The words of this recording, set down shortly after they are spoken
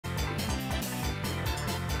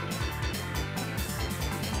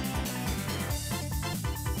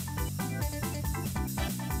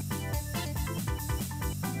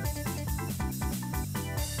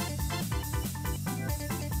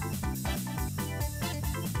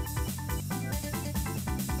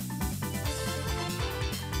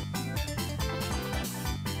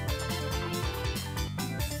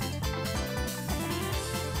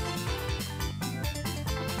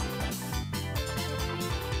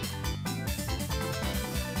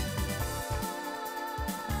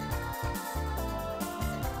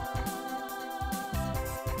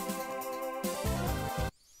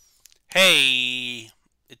Hey,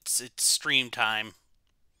 it's stream time.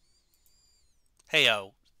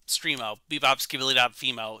 Heyo, streamo,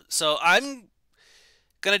 bebopskibili.femo. So I'm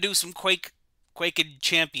gonna do some Quake and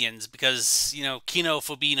Champions because Kino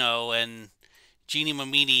Fubino and Genie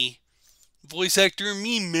Mamini, voice actor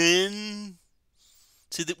me man,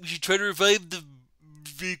 said that we should try to revive the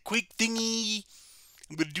Quake thingy.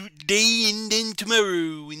 I'm gonna do it today and then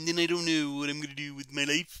tomorrow, and then I don't know what I'm gonna do with my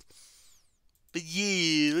life. But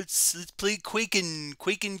yeah, let's play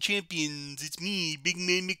Quaking Champions. It's me, Big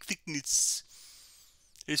Man McThickness.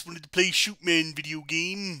 I just wanted to play Shoot Man video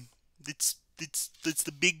game. That's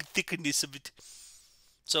the big thickness of it.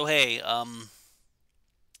 So hey, what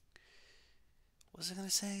was I gonna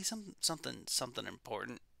say? Something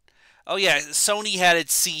important. Oh yeah, Sony had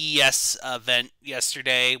its CES event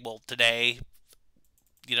yesterday. Well, today,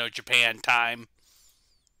 Japan time.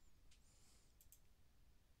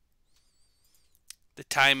 The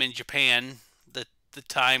time in Japan, the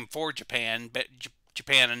time for Japan, but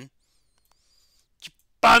Japan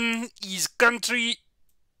is country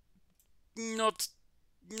not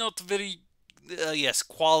very yes,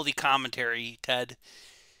 quality commentary, Ted.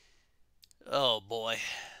 Oh boy.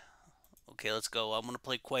 Okay, let's go. I'm gonna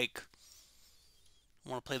play Quake. I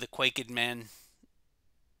want to play the Quaked Man.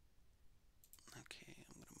 Okay,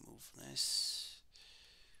 I'm gonna move this.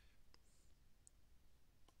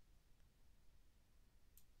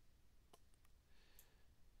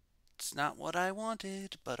 It's not what I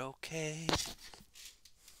wanted, but okay.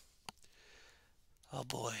 Oh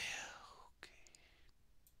boy.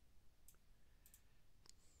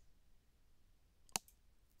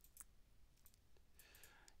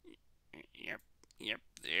 Yep,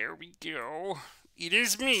 there we go. It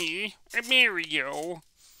is me, a Mario.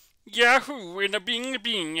 Yahoo, and a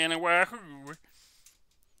bing and a wahoo.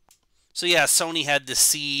 So yeah, Sony had the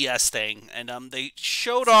CES thing, and they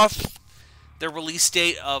showed off the release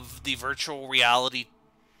date of the virtual reality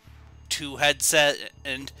 2 headset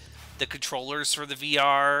and the controllers for the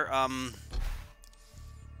VR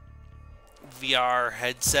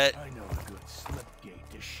headset. I know a good slipgate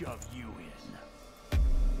to shove you in.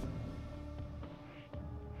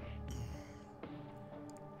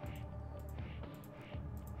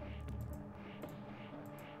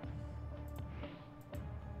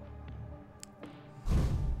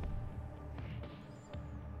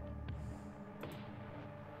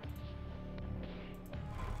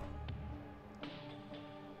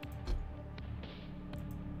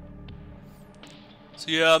 So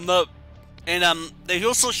yeah, I'm not. And they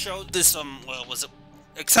also showed this what was it,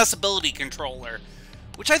 accessibility controller,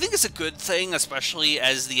 which I think is a good thing, especially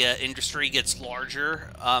as the industry gets larger.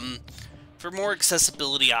 For more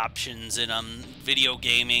accessibility options in video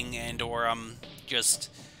gaming and or just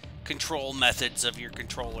control methods of your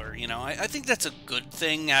controller. I think that's a good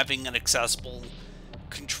thing, having an accessible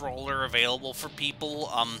controller available for people.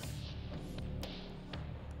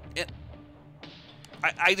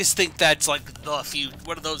 I just think that's like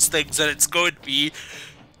one of those things that it's going to be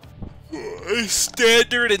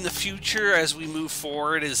standard in the future as we move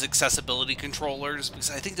forward, is accessibility controllers, because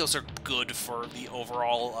I think those are good for the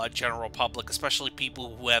overall general public, especially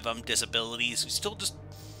people who have disabilities who still just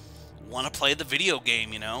want to play the video game.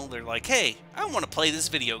 They're like, hey, I want to play this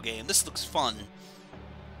video game, this looks fun.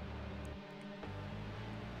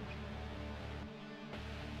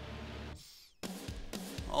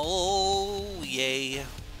 Oh yay.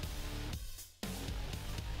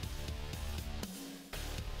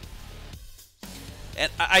 And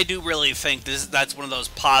I do really think that's one of those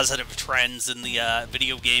positive trends in the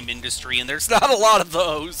video game industry, and there's not a lot of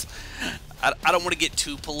those. I don't want to get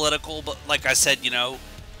too political, but like I said,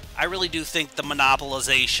 I really do think the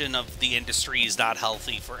monopolization of the industry is not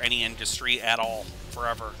healthy for any industry at all,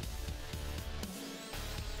 forever.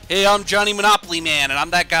 Hey, I'm Johnny Monopoly Man, and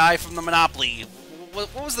I'm that guy from the Monopoly.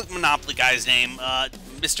 What was the Monopoly guy's name?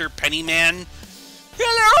 Mr. Pennyman?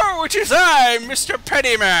 Hello, it is I, Mr.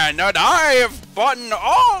 Pennyman, and I have bought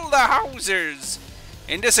all the houses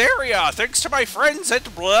in this area thanks to my friends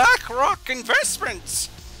at BlackRock Investments.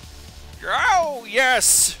 Oh,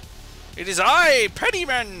 yes, it is I,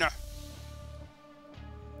 Pennyman.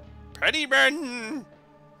 Pennyman.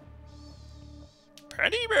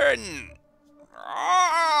 Pennyman.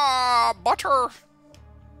 Ah, butter.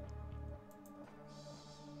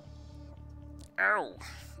 Ow.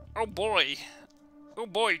 Oh boy. Oh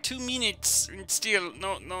boy, 2 minutes and still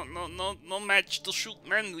no match to shoot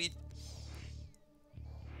man with.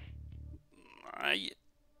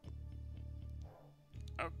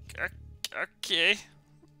 Okay.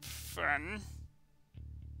 Fun.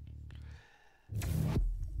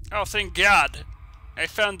 Oh, thank God. I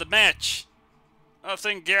found the match. Oh,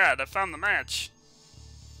 thank God, I found the match.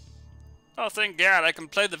 Oh, thank God, I can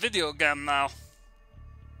play the video game now.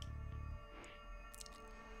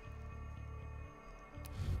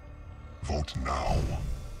 Vote now.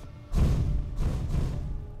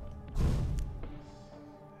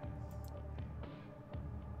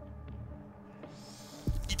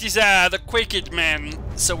 It is, the Quake man.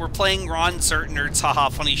 So we're playing Ron Certner's Haha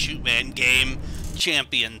Funny Shoot Man game,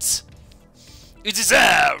 Champions. It is,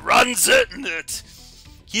 Ron Certner.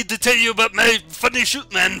 Here to tell you about my Funny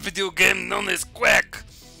Shoot Man video game known as Quake.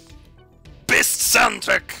 Best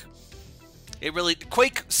soundtrack. It really...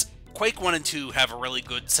 Quake 1 and 2 have really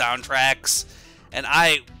good soundtracks, and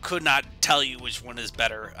I could not tell you which one is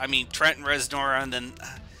better. I mean, Trent Reznor, and then...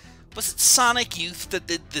 Was it Sonic Youth that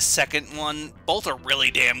did the second one? Both are really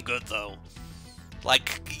damn good, though.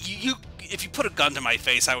 Like, if you put a gun to my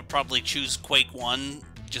face, I would probably choose Quake 1,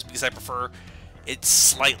 just because I prefer it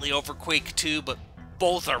slightly over Quake 2, but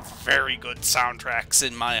both are very good soundtracks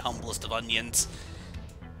in my humblest of onions.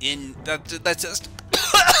 That's just...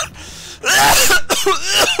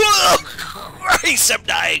 Christ, I'm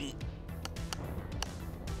dying!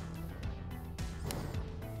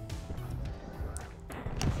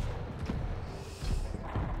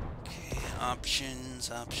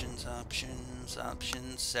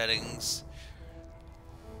 Options, settings.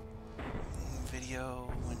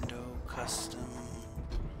 Video, window, custom.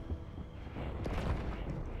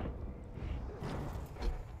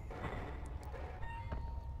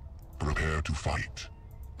 Prepare to fight.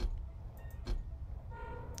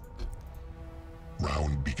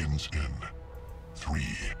 Round begins in 3,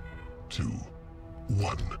 2,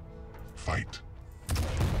 1. Fight.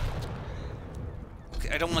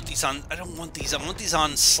 Okay, I want these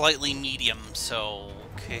on slightly medium, so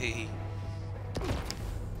okay.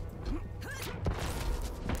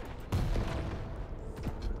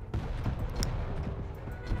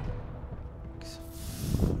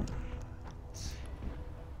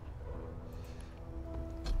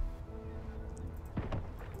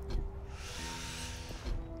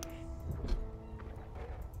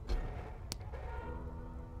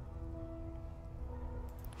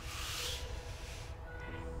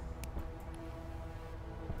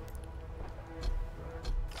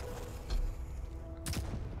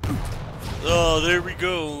 Oh, there we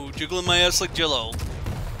go. Jiggling my ass like Jello.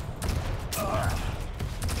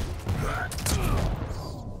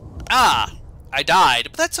 Ah! I died,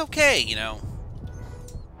 but that's okay, you know.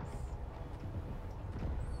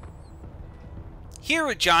 Here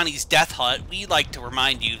at Johnny's Death Hut, we like to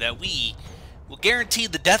remind you that we will guarantee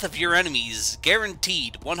the death of your enemies.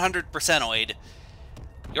 Guaranteed. 100%oid.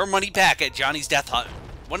 Your money back at Johnny's Death Hut.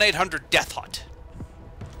 1-800-DEATH-HUT.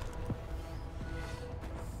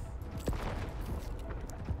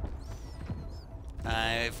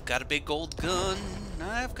 I've got a big old gun.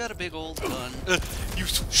 I've got a big old gun. You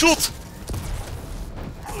shoot!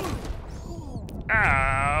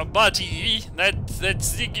 Ah, buddy,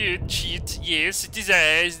 that's the good shit. Yes, it is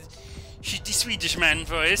a shitty Swedish man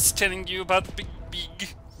voice telling you about big.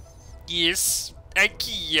 Yes,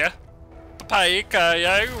 IKEA. Papaya,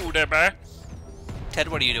 kaya, whatever. Ted,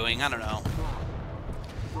 what are you doing? I don't know.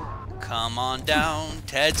 Come on down.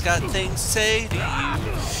 Ted's got things to say to you.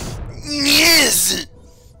 Yes!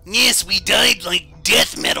 Yes, we died like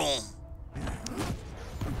death metal.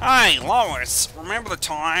 Hey, Lois, remember the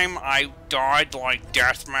time I died like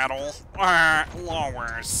death metal?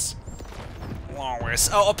 Lois.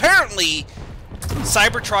 Oh, apparently,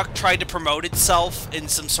 Cybertruck tried to promote itself in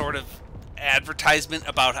some sort of advertisement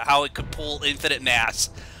about how it could pull infinite mass.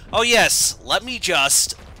 Oh yes, let me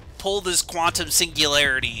just pull this quantum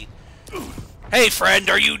singularity. Hey friend,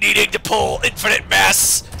 are you needing to pull infinite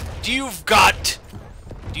mass? Do you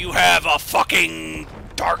have a fucking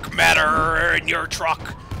dark matter in your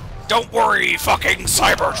truck? Don't worry, fucking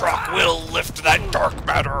Cybertruck will lift that dark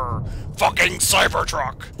matter. Fucking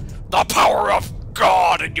Cybertruck. The power of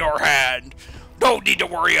God in your hand. No need to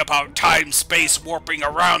worry about time-space warping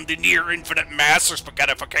around the near-infinite mass or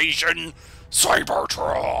spaghettification.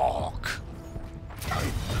 Cybertruck.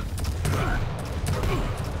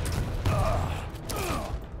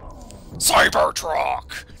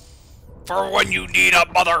 Cybertruck. For when you need a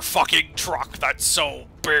motherfucking truck that's so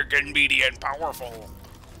big and meaty and powerful.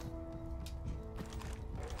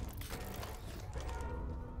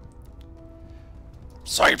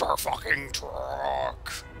 Cyber fucking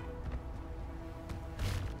truck.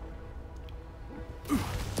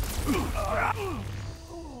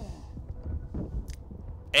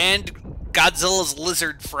 And Godzilla's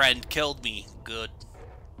lizard friend killed me. Good.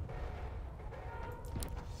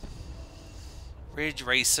 Ridge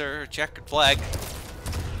Racer, checkered flag.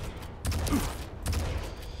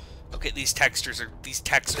 Okay, these textures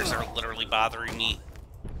are literally bothering me.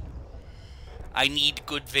 I need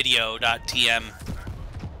good video.tm.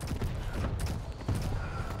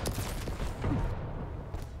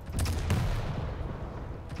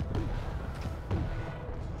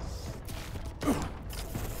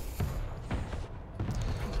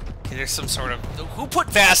 Okay, there's some sort of... Who put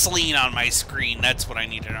Vaseline on my screen? That's what I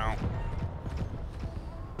need to know.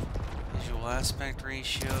 Visual aspect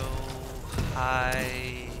ratio...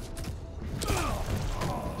 high...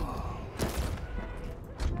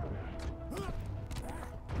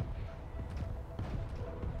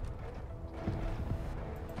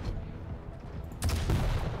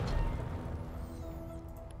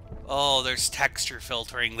 Oh, there's texture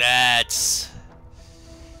filtering. That's...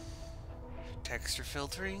 Texture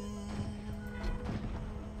filtering...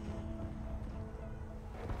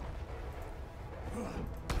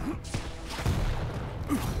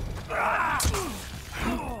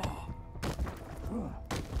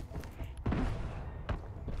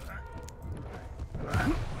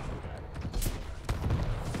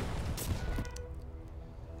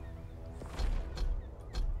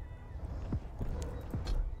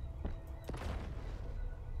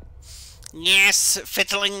 Yes,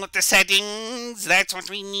 fiddling with the settings. That's what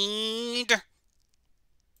we need.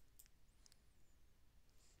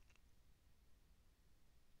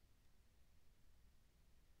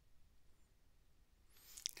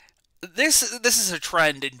 This is a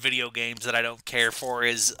trend in video games that I don't care for.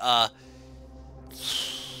 Is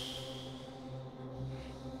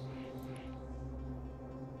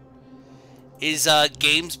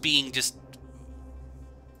games being just...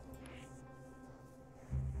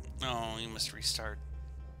 Oh, you must restart.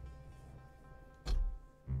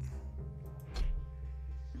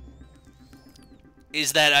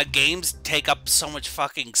 Is that games take up so much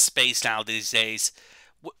fucking space now these days.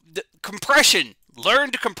 The compression!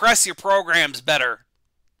 Learn to compress your programs better.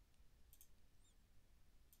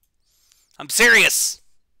 I'm serious.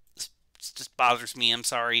 This just bothers me, I'm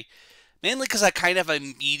sorry. Mainly because I kind of have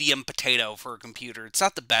a medium potato for a computer. It's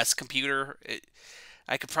not the best computer.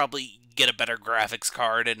 I could probably get a better graphics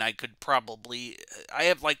card, and I could probably... I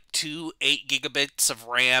have like 2 8 gigabits of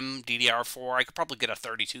RAM, DDR4. I could probably get a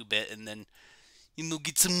 32-bit, and then, you know,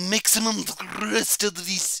 get some maximum rest out of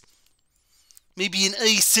these. Maybe an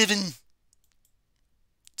i7.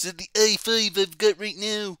 Instead of the i5 I've got right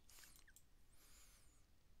now.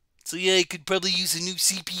 So yeah, I could probably use a new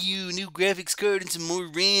CPU, a new graphics card, and some more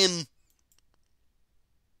RAM.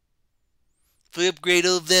 If I upgrade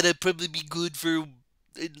all of that, I'd probably be good for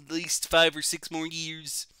at least 5 or 6 more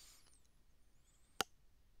years.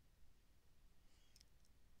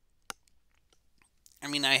 I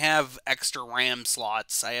mean, I have extra RAM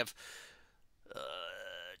slots. I have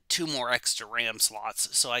 2 more extra RAM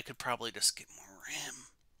slots, so I could probably just get more RAM.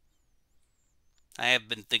 I have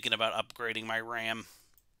been thinking about upgrading my RAM.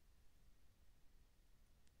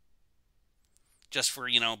 Just for,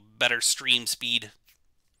 you know, better stream speed.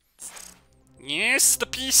 Yes, the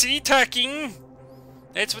PC talking.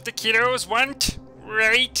 That's what the kiddos want,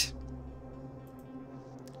 right?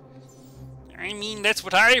 I mean, that's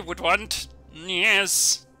what I would want.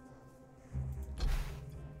 Yes.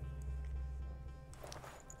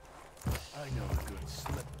 I know a good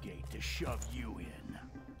slipgate to shove you in.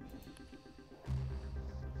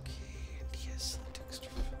 Yes, the texture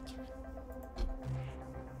filter.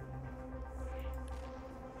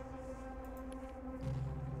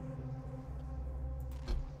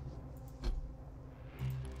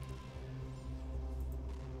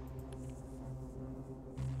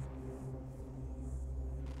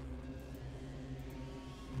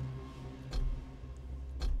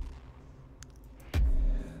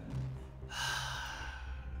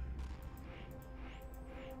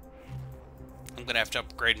 I'm gonna have to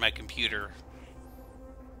upgrade my computer.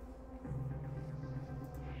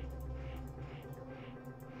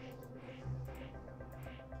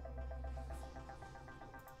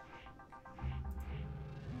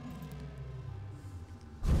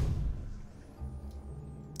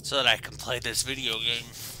 So that I can play this video game.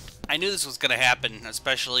 I knew this was gonna happen,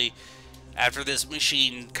 especially after this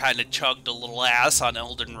machine kind of chugged a little ass on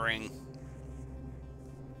Elden Ring.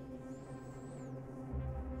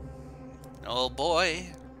 Oh boy.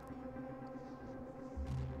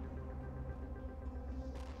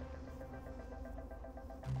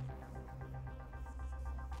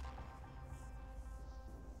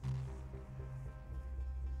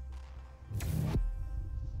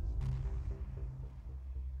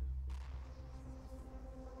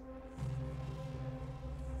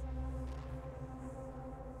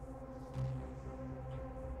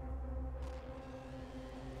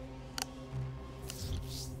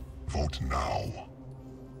 now.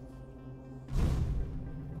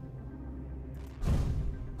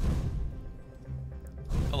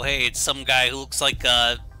 Oh hey, it's some guy who looks like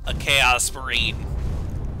a Chaos Marine.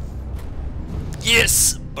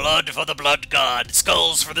 Yes! Blood for the Blood God.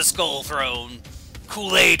 Skulls for the Skull Throne.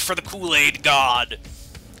 Kool-Aid for the Kool-Aid God.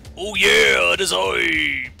 Oh yeah, it is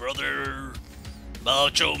I, brother.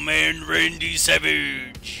 Macho Man Randy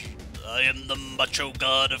Savage. I am the Macho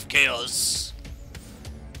God of Chaos.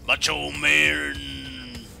 Macho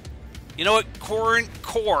Man. You know what?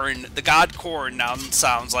 Corn, the God Corn now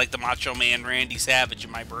sounds like the Macho Man Randy Savage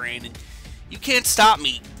in my brain. And you can't stop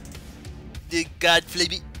me. The God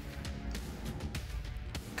Flip it.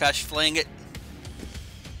 Gosh, fling it.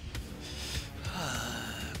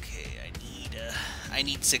 Okay, I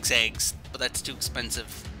need 6 eggs, but that's too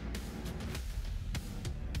expensive.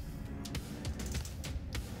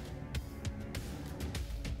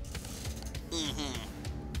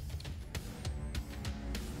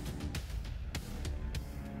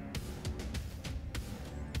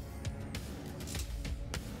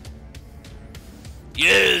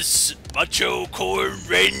 Yes, Macho Corn,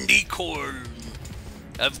 Randy Corn.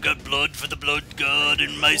 I've got blood for the Blood God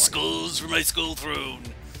and my skulls for my Skull Throne.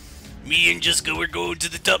 Me and Jessica, we're going to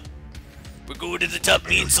the top. We're going to the top,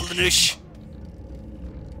 me and Selenish.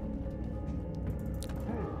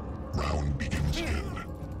 Round begins in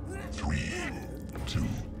 3, 2,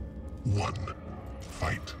 1.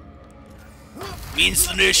 Fight. Me and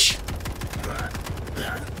Selenish.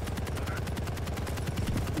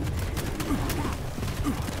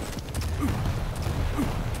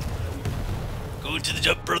 Going to the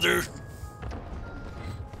top, brother.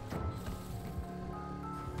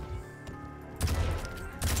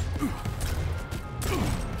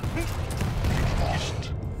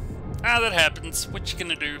 Lost. Ah, that happens. What you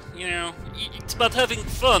gonna do? You know, it's about having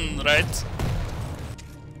fun, right?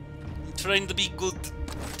 Trying to be good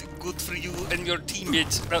for you and your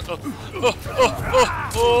teammates.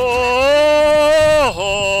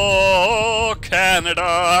 Oh,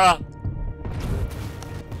 Canada!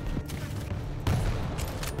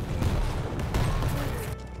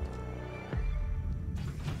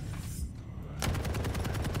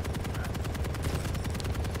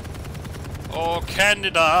 Oh,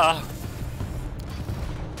 Canada,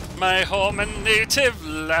 my home and native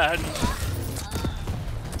land.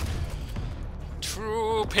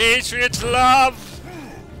 True patriot love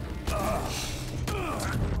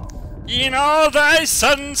in all thy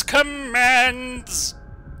son's commands.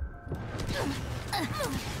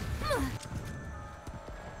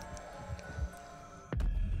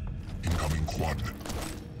 Incoming quad.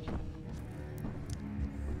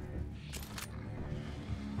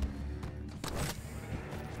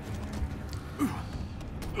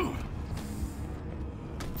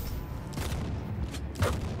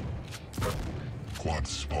 Quad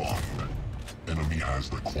spawned. Enemy has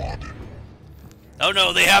the quad. Oh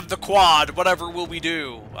no, they have the quad. Whatever will we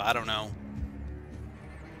do? I don't know.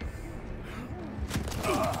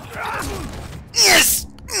 Yes!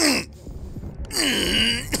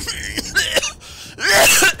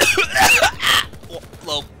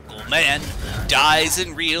 Local man dies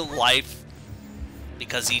in real life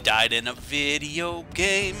because he died in a video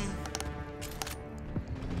game.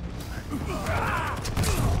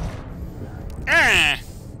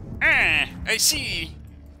 I see.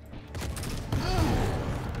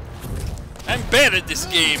 I'm bad at this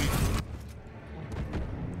game.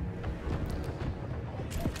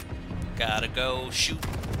 Gotta go shoot.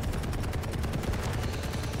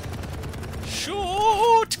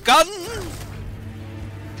 Shoot gun!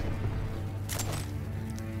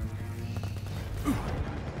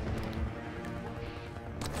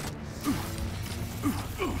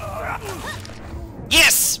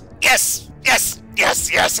 Yes! Yes! Yes!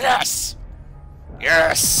 Yes! Yes! Yes!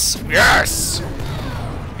 Yes! Yes!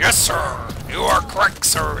 Yes, sir! You are correct,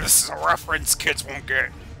 sir. This is a reference kids won't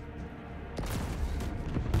get.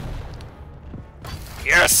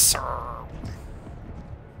 Yes, sir.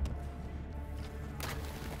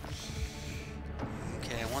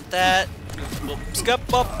 Okay, I want that.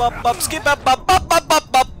 Skip up, up, up, skip up, up, up, up,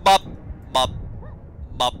 up, up, up, up,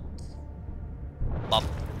 up, up.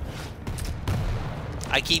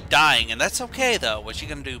 I keep dying, and that's okay, though. What you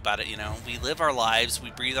gonna do about it, you know? We live our lives,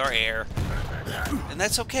 we breathe our air, and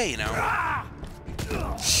that's okay, you know?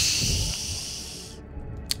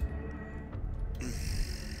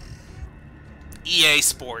 EA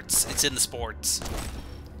Sports. It's in the sports.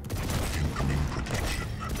 Incoming protection.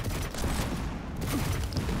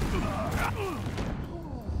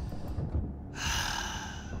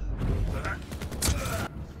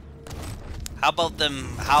 How about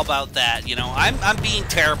them? How about that? You know, I'm being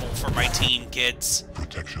terrible for my team, kids.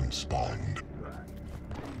 Protection spawned.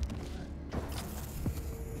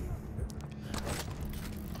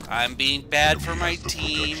 I'm being bad for Enemy my has the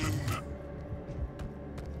team. protection.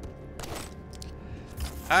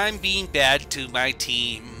 I'm being bad to my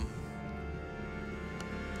team.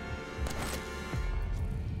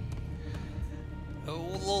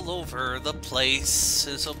 All over the place,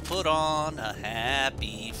 so put on a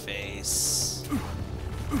happy face.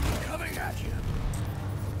 Coming at you.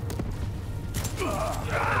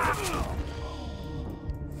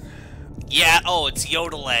 Yeah, oh, it's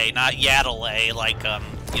Yodelay, not Yadelay, like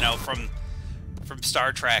you know, from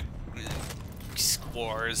Star Trek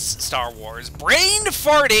Star Wars. Brain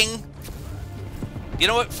farting. You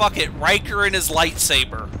know what? Fuck it. Riker and his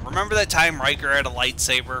lightsaber. Remember that time Riker had a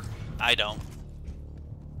lightsaber? I don't.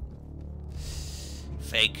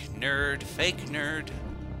 Fake nerd, fake nerd.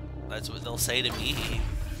 That's what they'll say to me.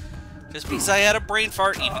 Just because I had a brain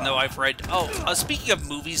fart, even though I've read... Oh, speaking of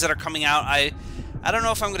movies that are coming out, I don't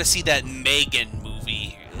know if I'm going to see that Megan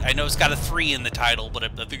movie. I know it's got a 3 in the title, but I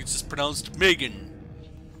think it's just pronounced Megan.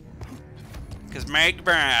 Because Meg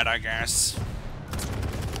bad, I guess.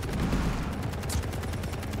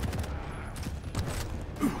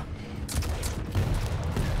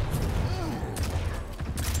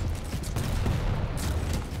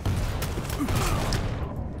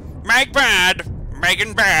 Meg bad!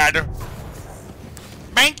 Megan bad!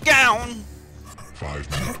 Bank down!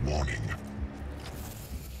 5-minute warning.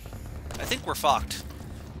 I think we're fucked.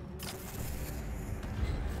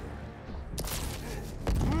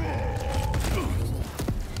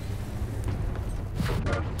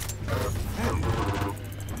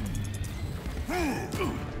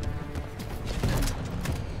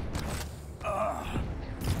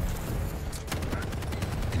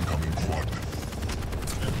 Incoming quad.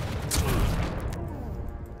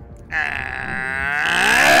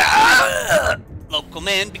 Local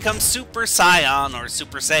man becomes Super Saiyan or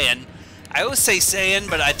Super Saiyan. I always say Saiyan,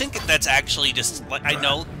 but I think that's actually just... I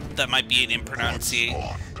know that might be an impronunciation.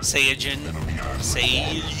 Saiyajin.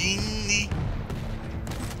 Saiyajin.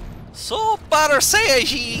 Super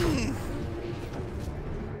Saiyajin.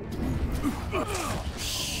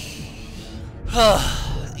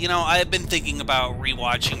 You know, I've been thinking about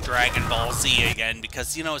rewatching Dragon Ball Z again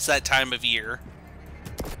because, you know, it's that time of year.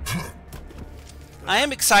 I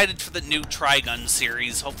am excited for the new Trigun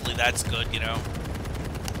series. Hopefully that's good, you know.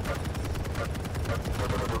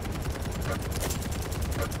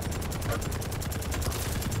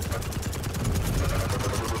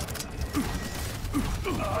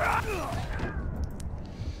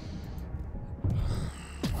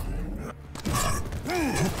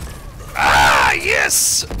 Ah,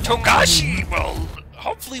 yes! Togashi will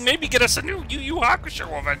hopefully maybe get us a new Yu Yu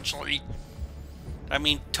Hakusho eventually. I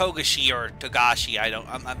mean, Togashi or Togashi.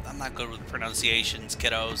 I'm not good with pronunciations,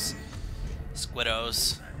 kiddos.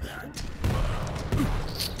 Squiddos.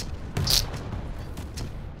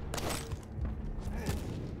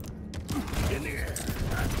 In the air.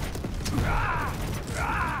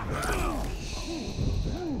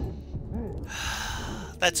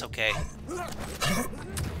 That's okay.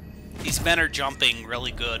 These men are jumping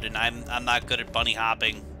really good, and I'm not good at bunny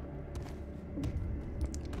hopping.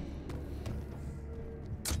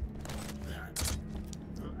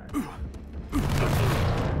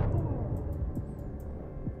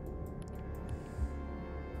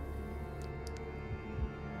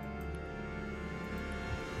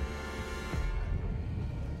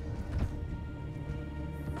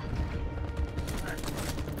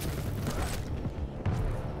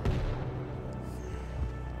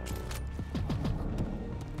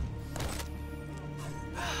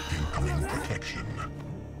 Incoming protection.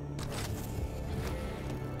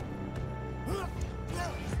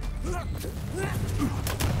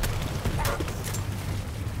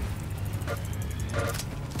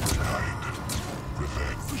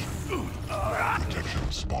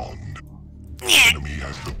 Protection spawned. Enemy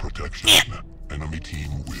has the protection. Enemy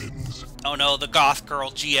team wins. Oh no, the goth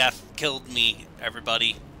girl GF killed me,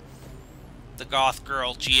 everybody. The goth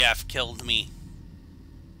girl GF killed me.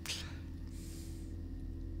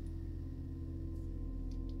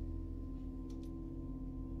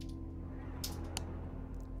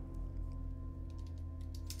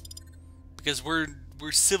 Because we're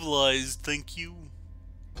civilized, thank you.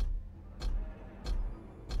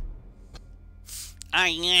 Ah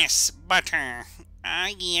yes, butter. Ah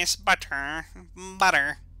yes, butter.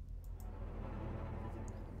 Butter.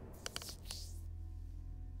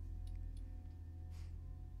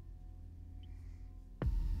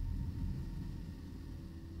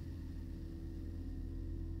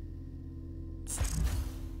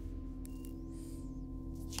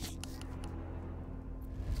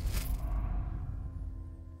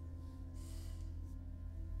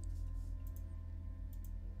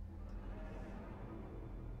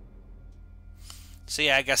 So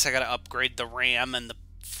yeah, I guess I gotta upgrade the RAM and the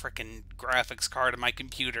frickin' graphics card of my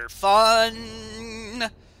computer. Fun!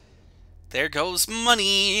 There goes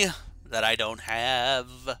money that I don't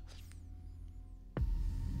have.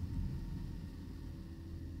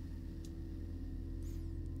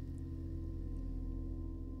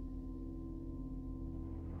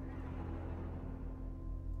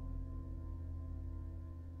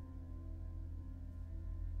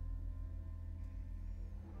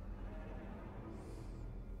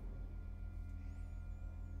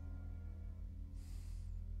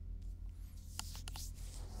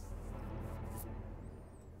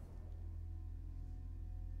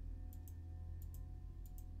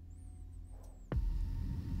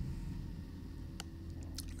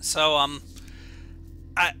 So,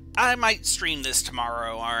 I might stream this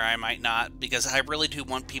tomorrow, or I might not, because I really do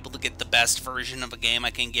want people to get the best version of a game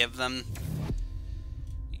I can give them.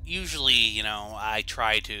 Usually, you know, I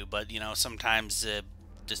try to, but, you know, sometimes,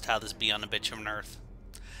 just how this be on a bitch of an earth.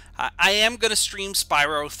 I am going to stream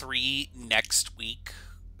Spyro 3 next week,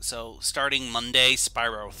 so starting Monday,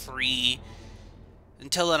 Spyro 3.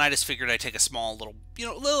 Until then, I just figured I'd take a small little, you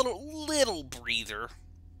know, little breather.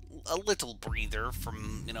 A little breather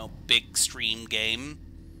from, you know, big stream game.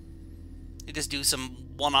 You just do some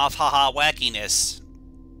one-off haha wackiness.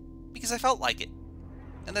 Because I felt like it.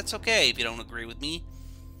 And that's okay if you don't agree with me.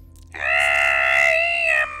 I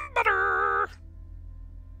am butter.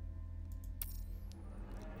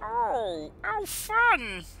 Oh, oh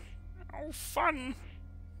fun! Oh fun!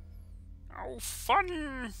 Oh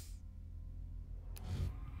fun!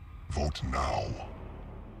 Vote now.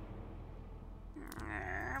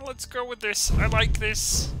 Let's go with this. I like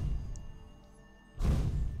this.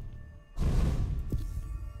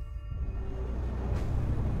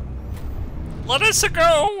 Let us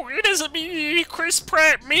go! It isn't me, Chris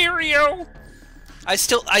Pratt, Mario! I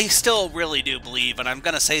still really do believe, and I'm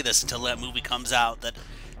gonna say this until that movie comes out, that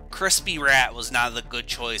Crispy Rat was not the good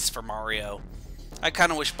choice for Mario. I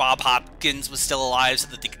kind of wish Bob Hopkins was still alive so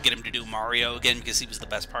that they could get him to do Mario again, because he was the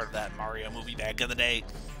best part of that Mario movie back in the day.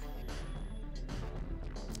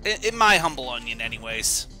 In my humble onion,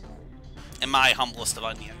 anyways. In my humblest of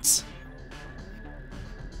onions.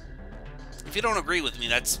 If you don't agree with me,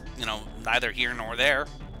 that's, you know, neither here nor there.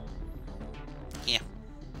 Yeah.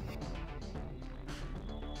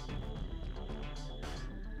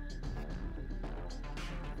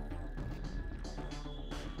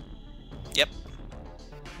 Yep.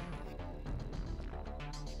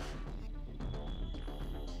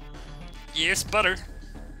 Yes, butter.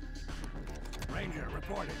 Ranger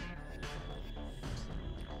reporting.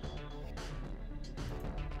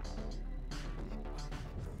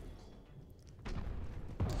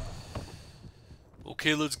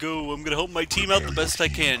 Okay, let's go. I'm gonna help my team out the best I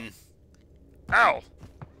can. Ow!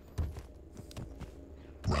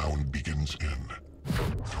 Round begins in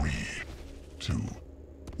 3, 2,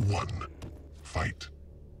 1. Fight.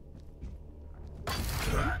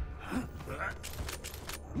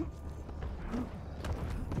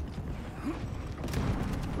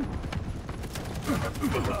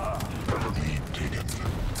 Lead taken.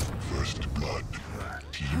 First blood.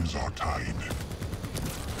 Teams are tied.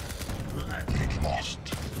 Lead lost.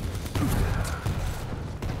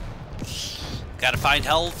 Gotta find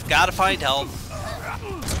health. Gotta find health.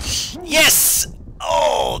 Yes!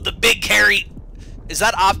 Oh, the big hairy... Is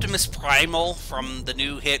that Optimus Primal from the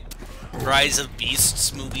new hit Rise of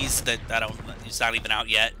Beasts movies that it's not even out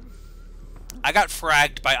yet? I got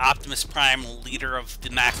fragged by Optimus Primal, leader of the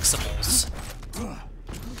Maximals.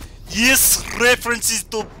 Yes, references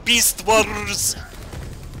to Beast Wars.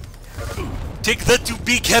 Take that, you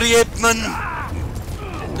big hairy ape man.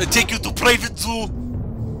 I take you to private zoo.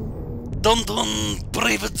 Dun dun,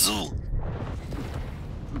 private zoo.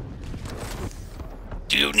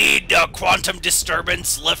 Do you need a quantum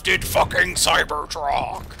disturbance lifted fucking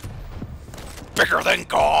Cybertruck? Bigger than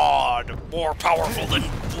God, more powerful than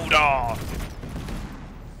Buddha.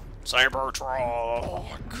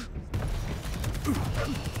 Cybertruck.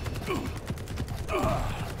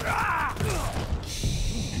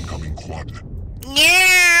 Incoming quad.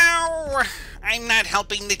 No! I'm not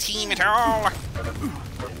helping the team at all.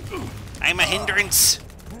 I'm a hindrance.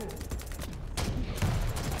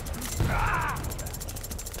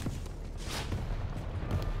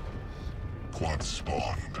 Quad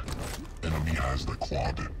spawned. Enemy has the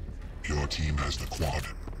quad. Your team has the quad.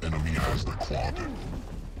 Enemy has the quad.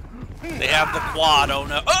 They have the quad, oh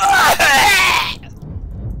no.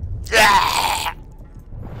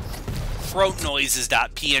 Throat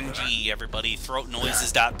noises.png, everybody. Throat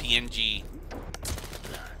noises.png.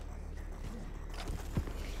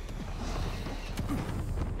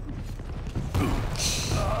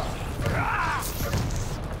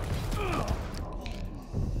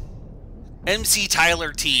 MC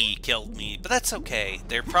Tyler T killed me, but that's okay.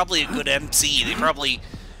 They're probably a good MC. They probably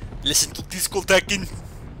listen to discotheque.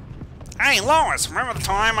 Hey, Lois, remember the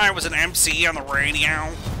time I was an MC on the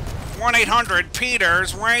radio?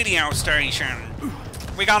 1-800-PETER's radio station.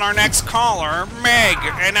 We got our next caller, Meg,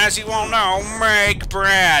 and as you all know, Meg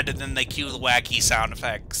Brad. And then they cue the wacky sound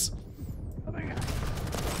effects.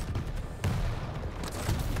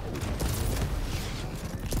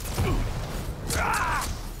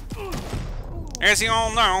 As you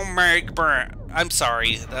all know, Meg Brad. I'm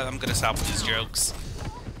sorry, I'm gonna stop with these jokes.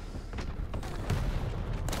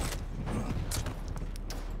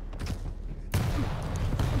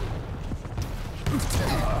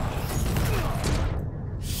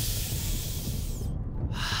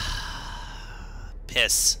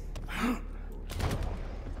 Piss.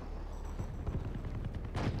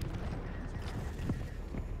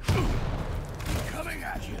 Coming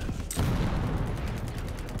at you.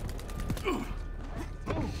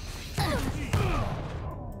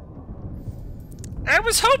 I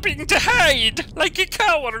was hoping to hide like a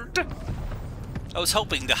coward. I was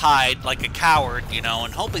hoping to hide like a coward, you know,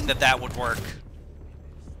 and hoping that that would work.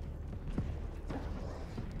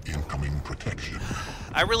 Incoming protection.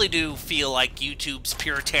 I really do feel like YouTube's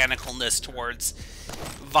puritanicalness towards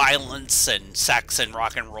violence and sex and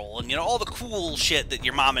rock and roll and, you know, all the cool shit that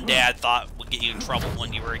your mom and dad thought would get you in trouble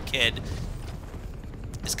when you were a kid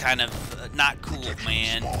is kind of not cool, Protection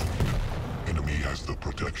man. spawned. Enemy has the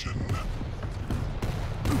protection.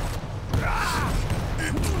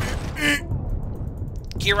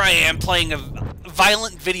 Here I am playing a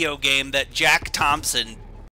violent video game that Jack Thompson